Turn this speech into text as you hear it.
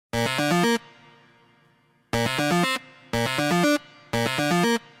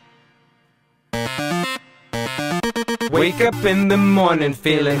Wake up in the morning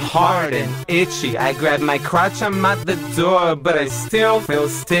feeling hard and itchy. I grab my crotch, I'm at the door, but I still feel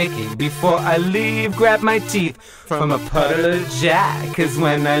sticky. Before I leave, grab my teeth from a puddle of Jack, 'cause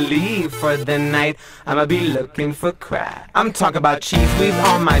when I leave for the night, I'ma be looking for crack. I'm talking about cheese whiz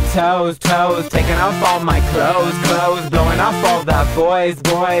on my toes, taking off all my clothes, blowing off all the boys.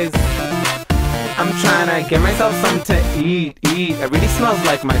 I'm trying to get myself something to eat. It really smells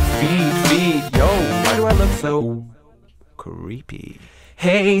like my feet. Yo, why do I look so creepy?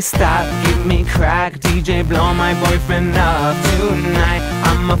 Hey, stop, give me crack, DJ, blow my boyfriend up tonight.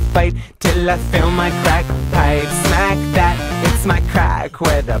 I'ma fight till I feel my crack pipe. Smack that, it's my crack,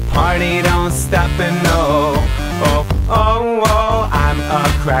 where the party don't stop and oh, I'm a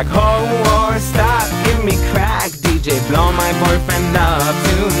crack whore. Stop, give me crack, DJ, blow my boyfriend up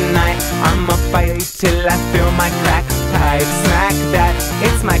tonight. I'ma fight till I feel my crack pipe. Smack that,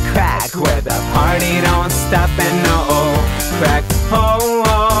 it's my crack, where the party don't stop and crack whore.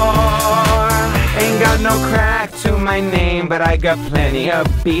 Ain't got no crack to my name, but I got plenty of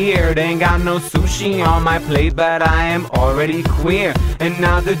beard. Ain't got no sushi on my plate, but I am already queer. And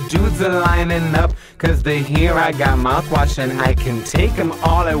now the dudes are lining up, 'cause they hear I got mouthwash and I can take them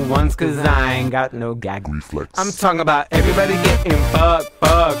all at once, 'cause I ain't got no gag reflex. I'm talking about everybody getting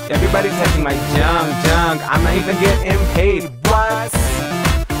fucked, everybody touching my junk. I'm not even getting paid. What?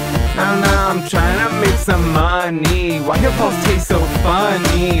 Now I'm trying to make some money. Why your posts taste so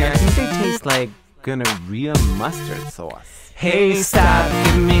funny? I think they taste like gonorrhea mustard sauce. Hey, stop,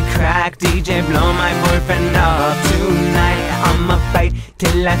 give me crack, DJ, blow my boyfriend up tonight. I'ma fight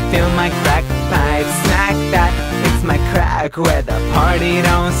till I feel my crack pipe. Snack that, it's my crack, where the party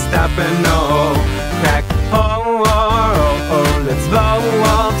don't stop and crack. Let's blow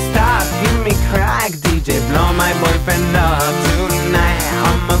up. Stop, give me crack, DJ, blow my boyfriend up tonight.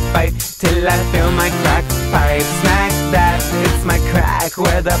 I'ma fight till I feel my crack pipe. Snack that, it's my crack,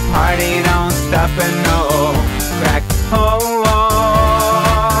 where the party don't stop and crack.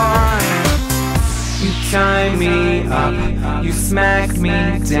 You tie me up, you smack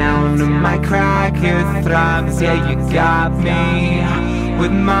me down, my crack here throbs. Yeah, you got me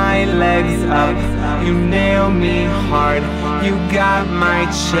with my legs up. You nail me hard, you got my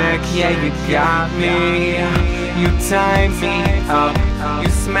check. Yeah, you got me. You tie me up, you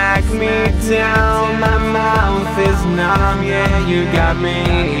smack me down, my mouth is numb. Yeah, you got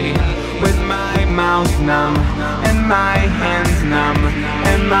me with my mouth numb, and my hands numb,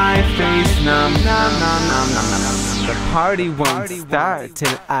 and my face numb. The party won't start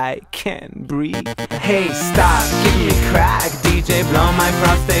till I can breathe. Hey, stop, give me crack, DJ, blow my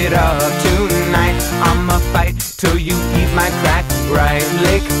prostate up tonight. I'ma fight till you eat my crack right.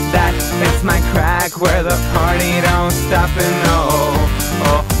 Lick that, it's my crack, where the party don't stop and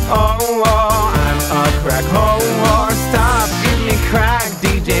I'm a crack whore. Stop, give me crack,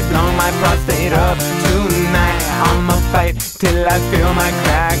 DJ, blow my prostate up tonight. I'ma fight till I feel my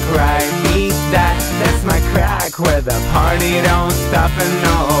crack right. Eat that, that's my crack, where the party don't stop and